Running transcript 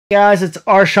Guys, it's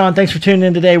Shawn. Thanks for tuning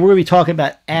in today. We're going to be talking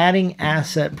about adding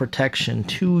asset protection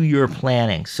to your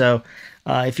planning. So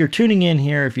if you're tuning in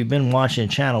here, if you've been watching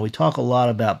the channel, we talk a lot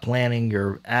about planning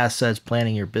your assets,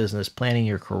 planning your business, planning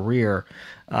your career,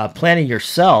 planning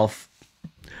yourself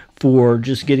for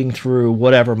just getting through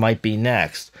whatever might be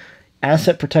next.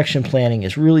 Asset protection planning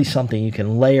is really something you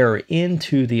can layer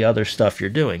into the other stuff you're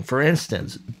doing. For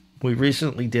instance, we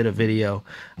recently did a video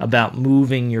about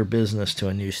moving your business to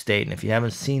a new state. And if you haven't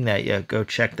seen that yet, go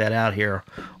check that out here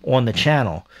on the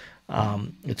channel.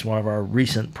 It's one of our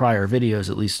prior videos,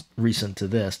 at least recent to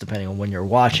this, depending on when you're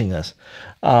watching this.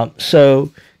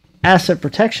 So asset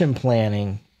protection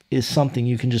planning is something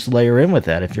you can just layer in with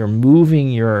that. If you're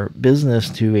moving your business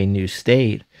to a new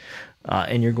state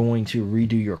and you're going to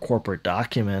redo your corporate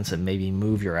documents and maybe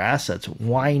move your assets,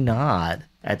 why not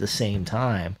at the same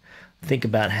time think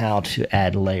about how to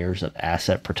add layers of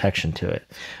asset protection to it,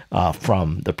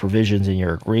 from the provisions in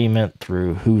your agreement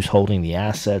through who's holding the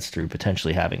assets, through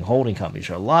potentially having holding companies.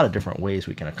 There are a lot of different ways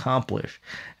we can accomplish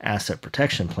asset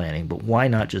protection planning, but why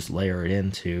not just layer it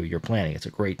into your planning? It's a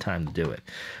great time to do it.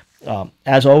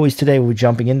 As always, today we're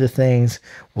jumping into things.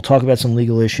 We'll talk about some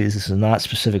legal issues. This is not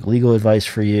specific legal advice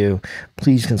for you.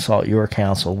 Please consult your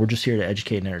counsel. We're just here to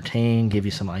educate and entertain, give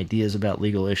you some ideas about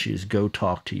legal issues. Go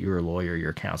talk to your lawyer,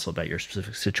 your counsel about your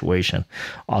specific situation.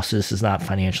 Also, this is not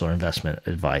financial or investment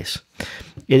advice.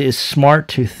 It is smart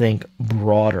to think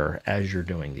broader as you're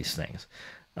doing these things.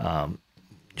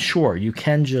 Sure, you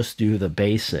can just do the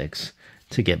basics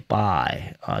to get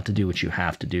by, to do what you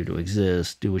have to do to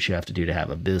exist, do what you have to do to have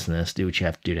a business, do what you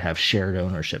have to do to have shared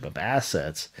ownership of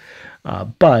assets.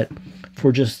 But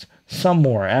for just some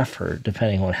more effort,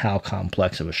 depending on how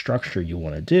complex of a structure you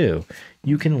want to do,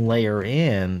 you can layer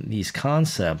in these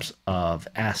concepts of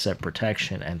asset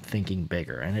protection and thinking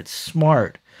bigger. And it's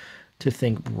smart to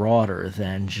think broader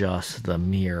than just the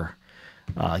mere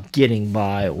getting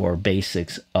by or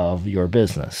basics of your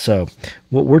business. So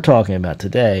what we're talking about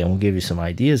today, and we'll give you some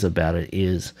ideas about it,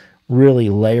 is really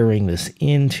layering this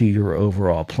into your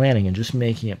overall planning and just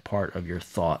making it part of your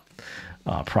thought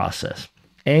process.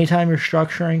 Anytime you're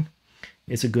structuring,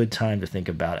 it's a good time to think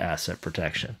about asset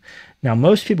protection. Now,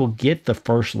 most people get the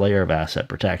first layer of asset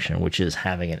protection, which is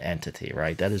having an entity,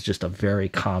 right? That is just a very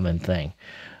common thing.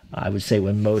 I would say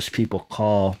when most people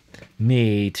call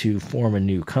me to form a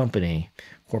new company,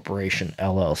 corporation,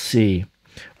 LLC,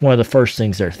 one of the first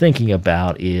things they're thinking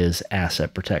about is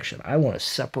asset protection. I want to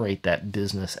separate that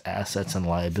business assets and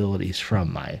liabilities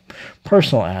from my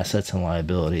personal assets and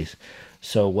liabilities,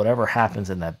 so whatever happens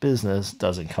in that business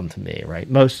doesn't come to me, right?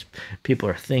 Most people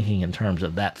are thinking in terms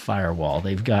of that firewall.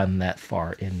 They've gotten that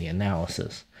far in the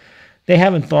analysis. They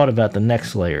haven't thought about the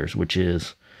next layers, which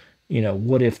is,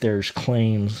 what if there's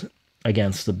claims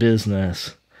against the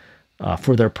business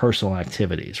for their personal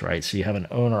activities, right? So you have an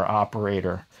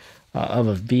owner-operator of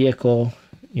a vehicle,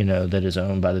 that is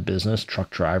owned by the business, truck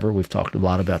driver. We've talked a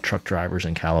lot about truck drivers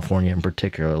in California in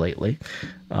particular lately.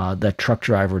 That truck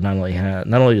driver not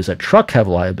only does that truck have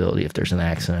liability if there's an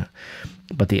accident,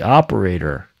 but the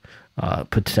operator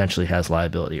potentially has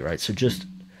liability, right? So just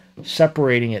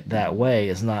separating it that way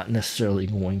is not necessarily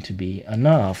going to be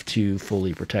enough to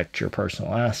fully protect your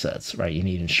personal assets, right? You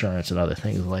need insurance and other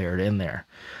things layered in there.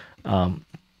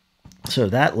 So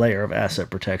that layer of asset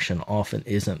protection often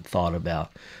isn't thought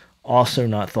about. Also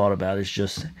not thought about is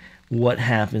just what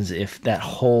happens if that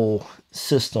whole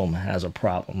system has a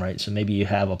problem, right? So maybe you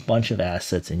have a bunch of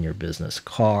assets in your business,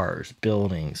 cars,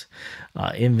 buildings,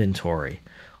 inventory,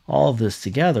 all of this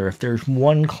together. If there's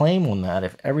one claim on that,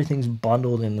 if everything's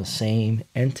bundled in the same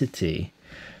entity,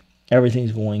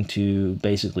 everything's going to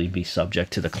basically be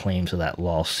subject to the claims of that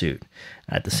lawsuit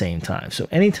at the same time. So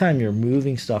anytime you're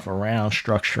moving stuff around,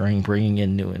 structuring, bringing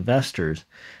in new investors,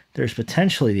 there's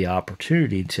potentially the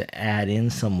opportunity to add in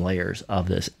some layers of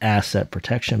this asset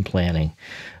protection planning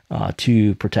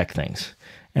to protect things.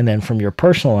 And then from your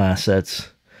personal assets,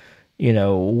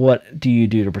 what do you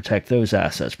do to protect those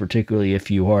assets, particularly if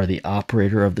you are the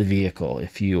operator of the vehicle,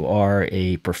 if you are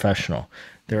a professional?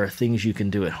 There are things you can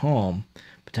do at home,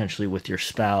 potentially with your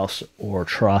spouse or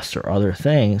trust or other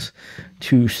things,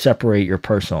 to separate your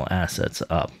personal assets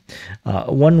up.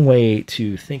 One way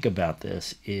to think about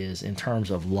this is in terms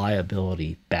of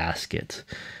liability baskets.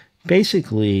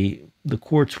 Basically, the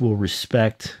courts will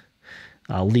respect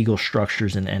legal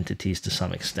structures and entities to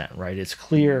some extent, right? It's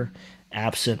clear,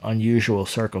 absent unusual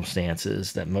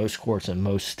circumstances, that most courts in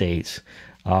most states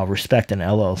respect an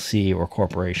LLC or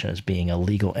corporation as being a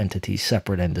legal entity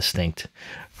separate and distinct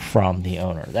from the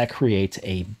owner. That creates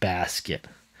a basket.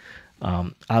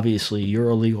 Obviously, you're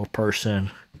a legal person.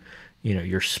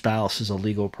 your spouse is a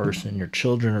legal person, your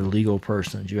children are legal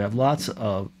persons. You have lots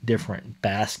of different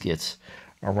baskets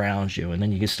around you, and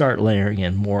then you can start layering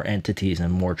in more entities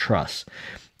and more trusts.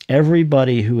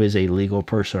 Everybody who is a legal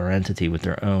person or entity with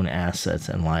their own assets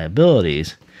and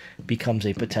liabilities becomes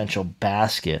a potential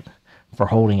basket for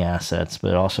holding assets,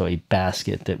 but also a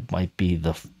basket that might be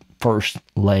the first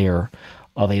layer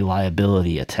of a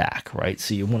liability attack, right?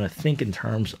 So you want to think in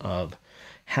terms of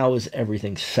how is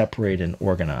everything separated and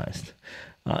organized.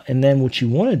 And then what you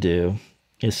want to do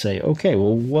is say, okay,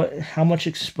 well, how much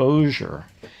exposure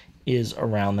is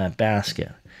around that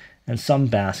basket? And some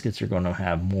baskets are going to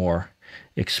have more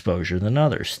exposure than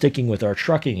others. Sticking with our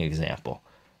trucking example,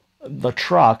 the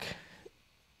truck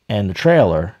and the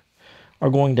trailer are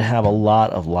going to have a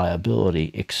lot of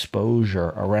liability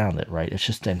exposure around it, right? It's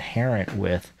just inherent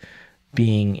with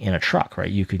being in a truck,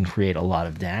 right? You can create a lot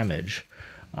of damage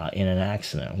in an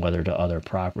accident, whether to other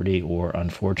property or,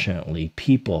 unfortunately,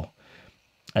 people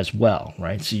as well,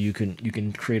 right? So you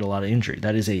can create a lot of injury.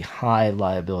 That is a high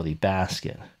liability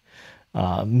basket.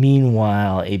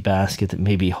 Meanwhile, a basket that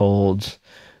maybe holds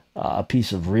a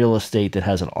piece of real estate that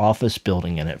has an office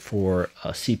building in it for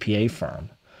a CPA firm.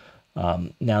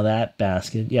 Now that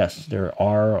basket, yes, there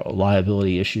are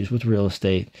liability issues with real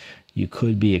estate. You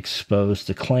could be exposed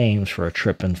to claims for a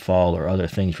trip and fall or other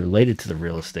things related to the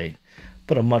real estate,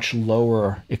 but a much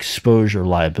lower exposure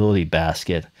liability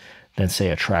basket than, say,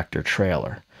 a tractor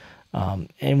trailer.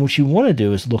 And what you want to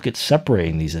do is look at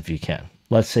separating these if you can.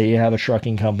 Let's say you have a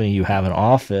trucking company, you have an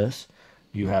office,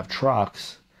 you have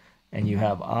trucks, and you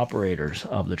have operators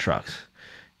of the trucks.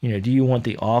 Do you want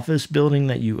the office building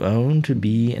that you own to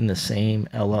be in the same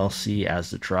LLC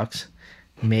as the trucks?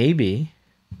 Maybe,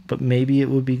 but maybe it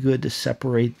would be good to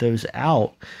separate those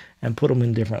out and put them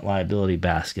in different liability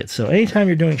baskets. So anytime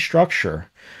you're doing structure,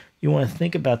 you want to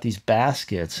think about these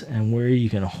baskets and where you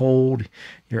can hold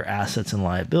your assets and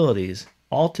liabilities.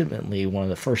 Ultimately, one of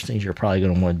the first things you're probably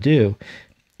going to want to do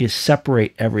is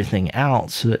separate everything out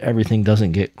so that everything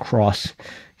doesn't get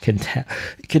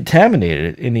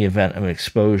contaminated in the event of an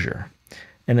exposure.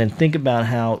 And then think about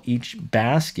how each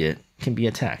basket can be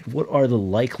attacked. What are the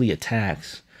likely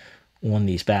attacks on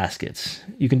these baskets?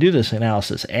 You can do this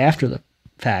analysis after the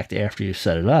fact, after you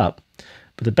set it up,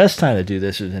 but the best time to do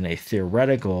this is in a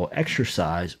theoretical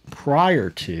exercise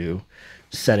prior to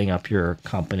setting up your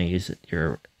companies,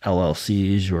 your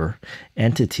LLCs, your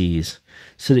entities,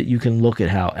 so that you can look at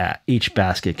how each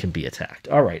basket can be attacked.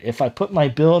 All right, if I put my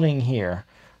building here,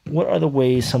 what are the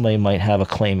ways somebody might have a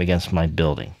claim against my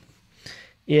building?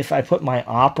 If I put my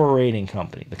operating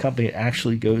company, the company that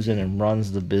actually goes in and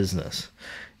runs the business,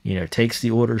 takes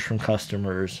the orders from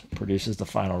customers, produces the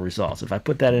final results. If I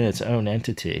put that in its own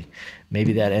entity,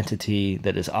 maybe that entity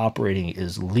that is operating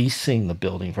is leasing the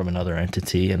building from another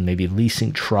entity and maybe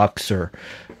leasing trucks or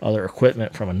other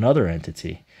equipment from another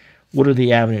entity. What are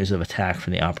the avenues of attack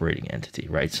from the operating entity,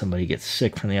 right? Somebody gets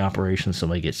sick from the operation,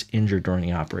 somebody gets injured during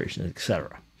the operation,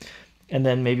 etc. And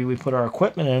then maybe we put our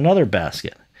equipment in another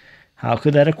basket. How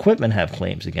could that equipment have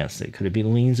claims against it? Could it be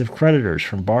liens of creditors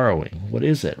from borrowing? What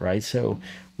is it, right? So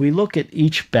we look at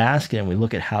each basket and we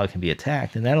look at how it can be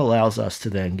attacked, and that allows us to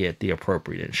then get the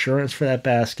appropriate insurance for that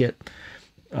basket,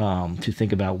 to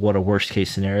think about what a worst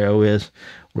case scenario is,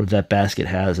 or if that basket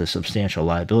has a substantial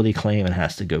liability claim and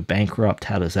has to go bankrupt,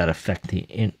 how does that affect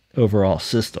the overall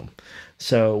system?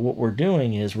 So what we're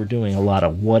doing is we're doing a lot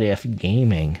of what if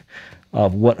gaming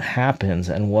of what happens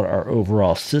and what our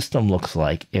overall system looks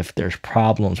like if there's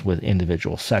problems with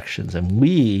individual sections. And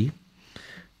we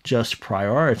just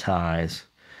prioritize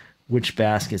which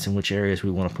baskets and which areas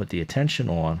we want to put the attention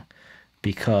on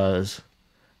because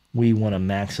we want to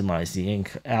maximize the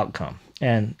outcome.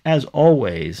 And as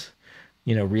always,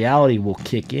 reality will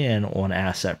kick in on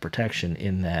asset protection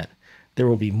in that there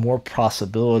will be more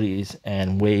possibilities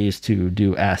and ways to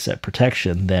do asset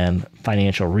protection than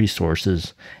financial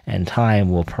resources and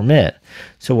time will permit.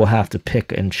 So we'll have to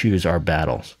pick and choose our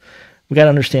battles. We got to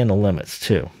understand the limits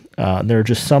too. There are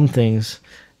just some things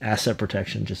asset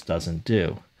protection just doesn't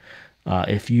do.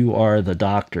 If you are the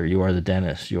doctor, you are the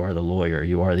dentist, you are the lawyer,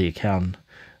 you are the accountant,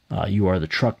 you are the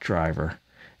truck driver,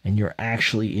 and you're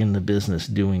actually in the business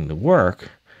doing the work,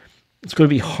 it's going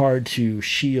to be hard to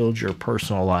shield your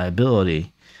personal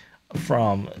liability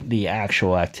from the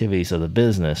actual activities of the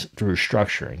business through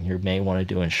structuring. You may want to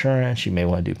do insurance. You may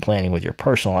want to do planning with your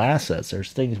personal assets.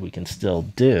 There's things we can still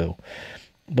do,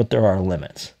 but there are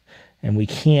limits. And we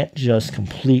can't just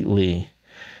completely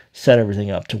set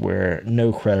everything up to where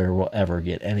no creditor will ever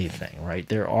get anything, right?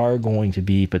 There are going to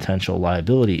be potential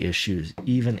liability issues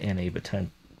even in a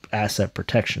asset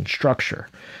protection structure.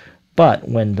 But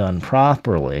when done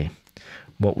properly,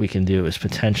 what we can do is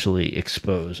potentially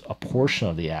expose a portion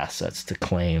of the assets to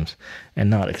claims and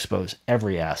not expose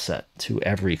every asset to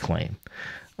every claim.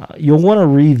 You'll want to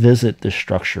revisit the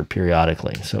structure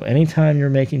periodically. So anytime you're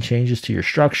making changes to your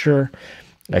structure,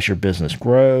 as your business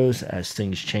grows, as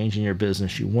things change in your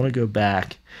business, you want to go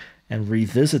back and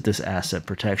revisit this asset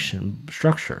protection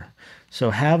structure. So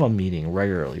have a meeting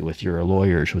regularly with your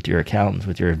lawyers, with your accountants,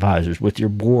 with your advisors, with your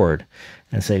board,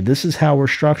 and say, this is how we're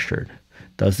structured.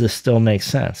 Does this still make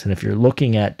sense? And if you're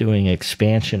looking at doing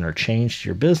expansion or change to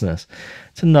your business,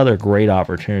 it's another great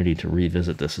opportunity to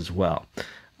revisit this as well.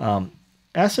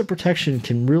 Asset protection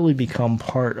can really become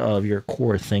part of your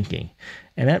core thinking,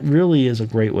 and that really is a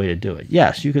great way to do it.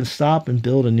 Yes, you can stop and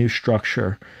build a new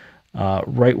structure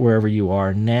right wherever you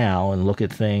are now and look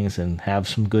at things and have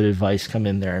some good advice come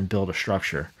in there and build a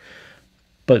structure.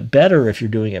 But better if you're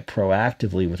doing it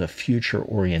proactively with a future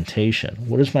orientation.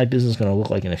 What is my business going to look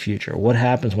like in the future? What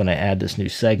happens when I add this new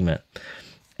segment?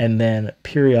 And then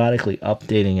periodically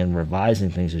updating and revising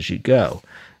things as you go.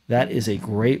 That is a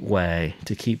great way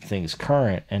to keep things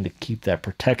current and to keep that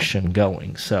protection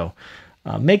going. So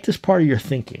make this part of your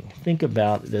thinking. Think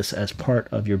about this as part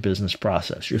of your business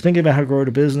process. You're thinking about how to grow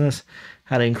the business,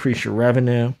 how to increase your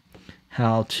revenue,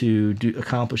 how to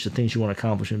accomplish the things you want to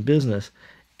accomplish in business,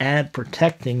 and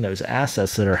protecting those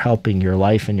assets that are helping your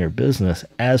life and your business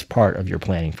as part of your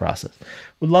planning process.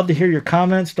 Would love to hear your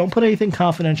comments. Don't put anything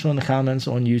confidential in the comments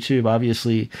on YouTube.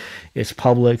 Obviously, it's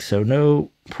public, so no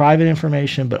private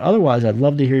information, but otherwise, I'd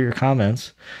love to hear your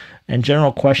comments and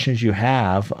general questions you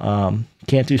have.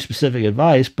 Can't do specific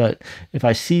advice, but if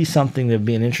I see something that would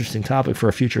be an interesting topic for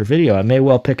a future video, I may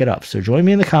well pick it up. So join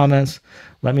me in the comments.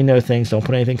 Let me know things. Don't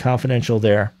put anything confidential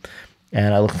there.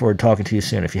 And I look forward to talking to you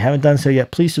soon. If you haven't done so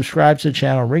yet, please subscribe to the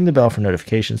channel, ring the bell for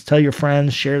notifications, tell your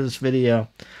friends, share this video,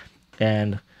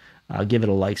 and give it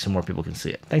a like so more people can see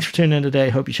it. Thanks for tuning in today.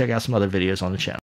 Hope you check out some other videos on the channel.